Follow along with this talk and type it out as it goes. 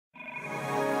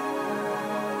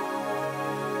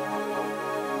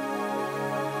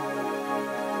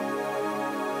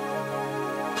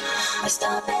I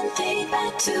stop and think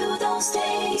back to those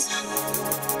days.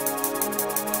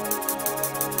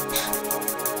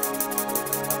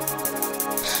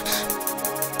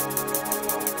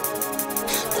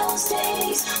 Those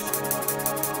days.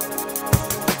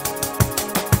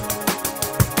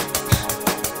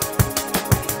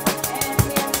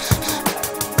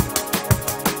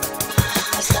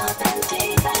 I stop and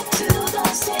think back to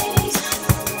those days.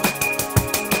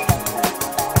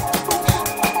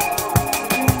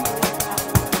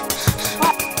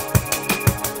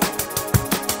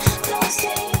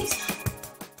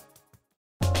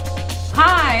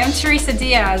 Hi, I'm Teresa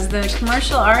Diaz, the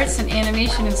Commercial Arts and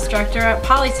Animation Instructor at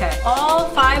Polytech. All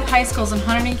 5 high schools in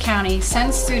Hunterdon County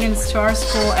send students to our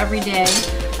school every day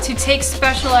to take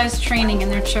specialized training in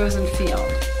their chosen field.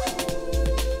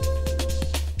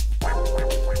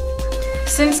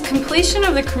 Since completion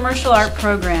of the Commercial Art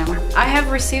program, I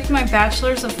have received my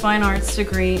Bachelor's of Fine Arts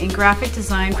degree in Graphic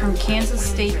Design from Kansas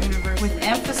State University with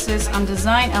emphasis on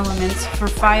design elements for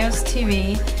Fios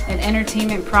TV and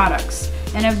entertainment products,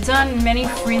 and have done many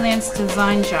freelance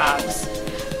design jobs.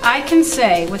 I can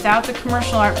say, without the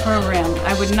Commercial Art program,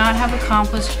 I would not have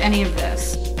accomplished any of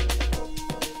this.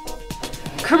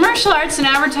 Commercial Arts and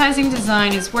Advertising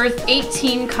Design is worth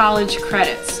 18 college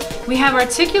credits. We have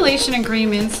articulation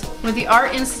agreements with the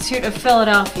Art Institute of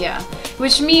Philadelphia,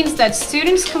 which means that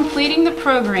students completing the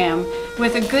program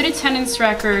with a good attendance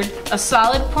record, a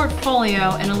solid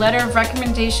portfolio, and a letter of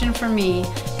recommendation from me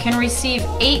can receive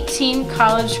 18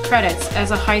 college credits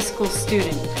as a high school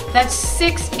student. That's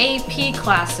 6 AP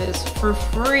classes for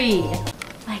free.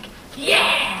 Like,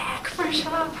 yeah,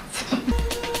 commercial arts.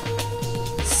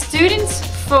 Students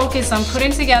focus on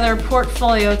putting together a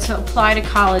portfolio to apply to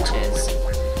colleges.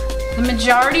 The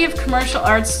majority of commercial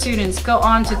arts students go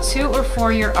on to 2 or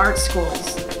 4-year art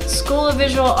schools. School of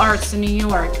Visual Arts in New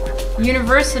York,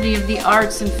 University of the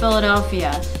Arts in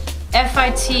Philadelphia,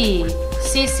 FIT,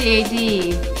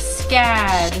 CCAD,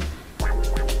 SCAD,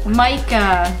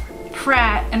 MICA,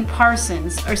 Pratt, and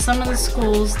Parsons are some of the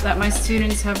schools that my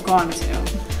students have gone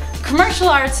to. Commercial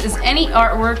arts is any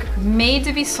artwork made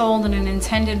to be sold in an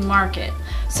intended market.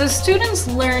 So students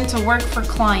learn to work for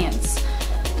clients.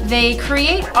 They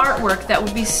create artwork that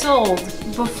will be sold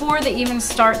before they even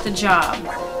start the job.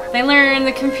 They learn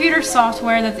the computer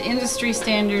software that the industry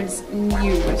standards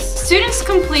use. Students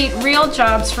complete real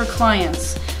jobs for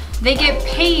clients. They get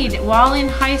paid while in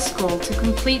high school to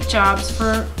complete jobs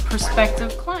for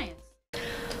prospective clients.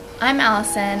 I'm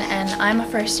Allison, and I'm a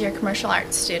first-year commercial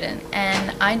arts student,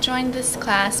 and I joined this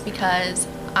class because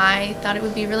I thought it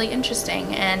would be really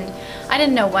interesting, and I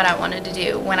didn't know what I wanted to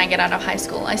do when I get out of high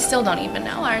school. I still don't even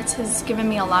know. Arts has given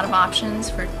me a lot of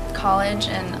options for college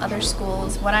and other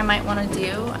schools, what I might want to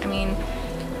do. I mean,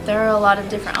 there are a lot of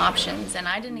different options, and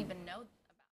I didn't even know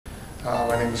about.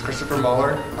 My name is Christopher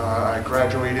Muller. I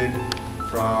graduated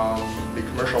from the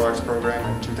Commercial Arts program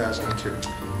in 2002.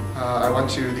 I went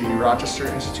to the Rochester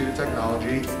Institute of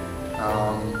Technology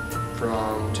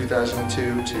from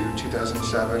 2002 to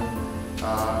 2007.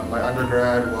 My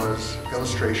undergrad was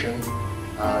illustration.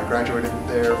 I graduated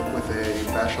there with a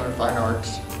Bachelor of Fine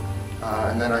Arts,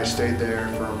 and then I stayed there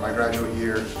for my graduate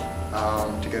year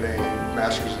to get a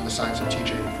Master's in the Science of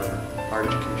Teaching for art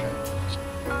education.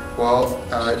 Well,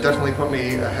 it definitely put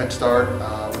me a head start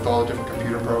with all the different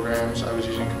computer programs. I was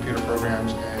using computer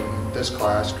programs in this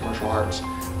class, Commercial Arts,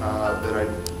 that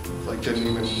I didn't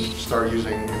even start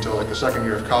using until the second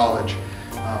year of college.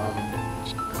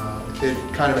 It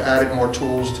kind of added more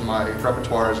tools to my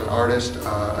repertoire as an artist.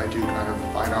 I do kind of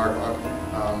fine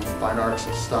arts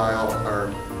style,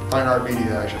 or fine art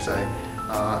media I should say,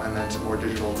 and then some more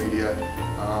digital media.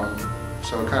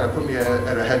 So it kind of put me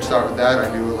at a head start with that.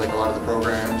 I knew a lot of the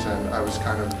programs, and I was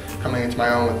kind of coming into my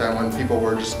own with them when people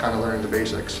were just kind of learning the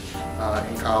basics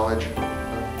in college.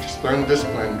 Just learn the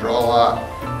discipline, draw a lot.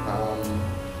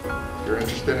 If you're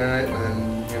interested in it,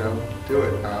 then do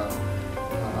it.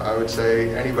 I would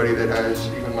say anybody that has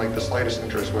even the slightest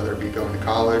interest, whether it be going to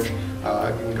college,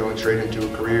 even going straight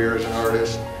into a career as an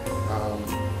artist,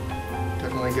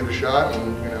 definitely give it a shot,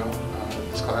 and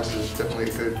this class is definitely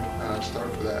a good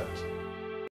start for that.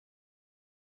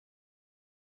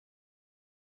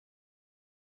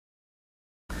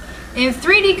 In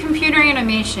 3D computer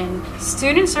animation,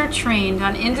 students are trained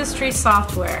on industry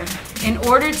software in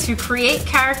order to create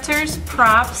characters,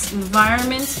 props,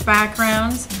 environments,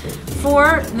 backgrounds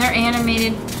for their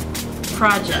animated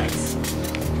projects.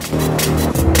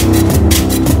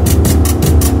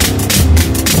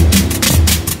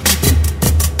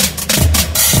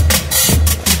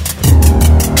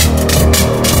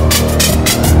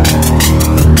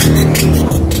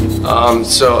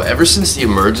 So ever since the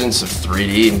emergence of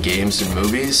 3D in games and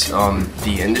movies,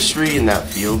 the industry in that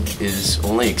field is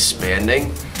only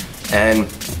expanding. And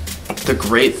the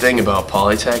great thing about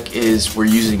Polytech is we're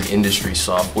using industry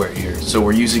software here. So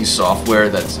we're using software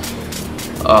that's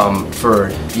for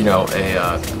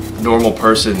a normal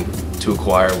person to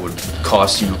acquire would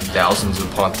cost you thousands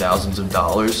upon thousands of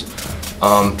dollars.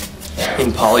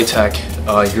 In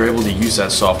Polytech, you're able to use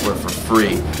that software for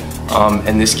free.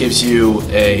 And this gives you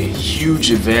a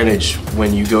huge advantage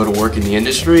when you go to work in the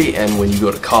industry and when you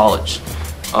go to college.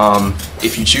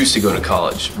 If you choose to go to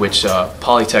college, which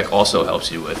Polytech also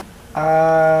helps you with.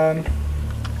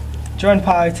 Joined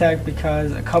Polytech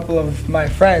because a couple of my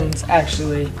friends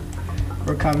actually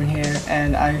were coming here,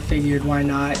 and I figured why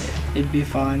not, it'd be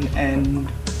fun, and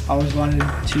I always wanted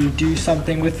to do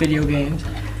something with video games,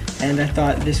 and I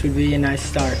thought this would be a nice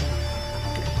start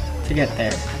to get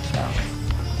there. So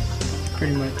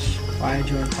pretty much why I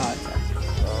joined Polytech.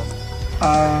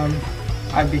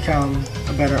 I've become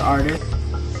a better artist.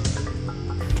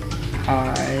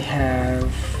 I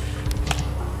have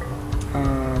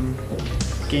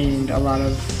gained a lot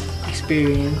of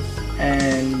experience,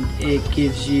 and it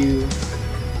gives you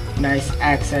nice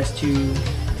access to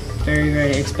very,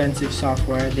 very expensive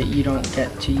software that you don't get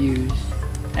to use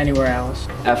anywhere else.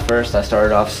 At first I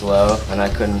started off slow and I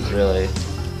couldn't really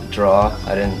draw.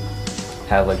 I didn't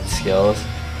have like the skills,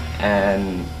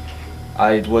 and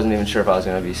I wasn't even sure if I was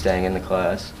going to be staying in the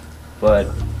class, but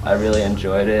I really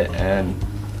enjoyed it and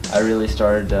I really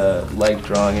started to like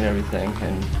drawing and everything.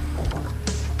 And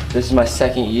this is my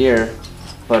second year,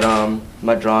 but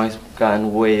my drawing's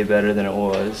gotten way better than it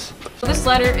was. This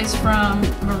letter is from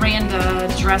Miranda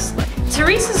Dressler.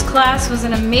 Teresa's class was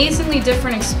an amazingly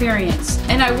different experience,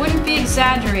 and I wouldn't be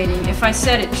exaggerating if I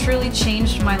said it truly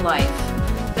changed my life.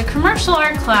 The commercial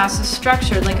art class is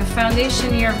structured like a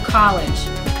foundation year of college,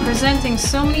 presenting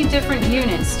so many different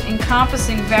units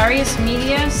encompassing various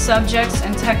media, subjects,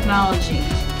 and technology.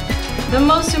 The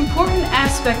most important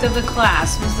aspect of the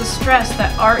class was the stress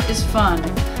that art is fun,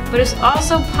 but it's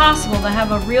also possible to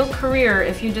have a real career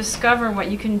if you discover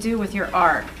what you can do with your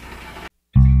art.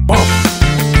 Boom,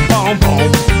 boom,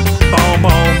 boom, boom,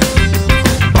 boom.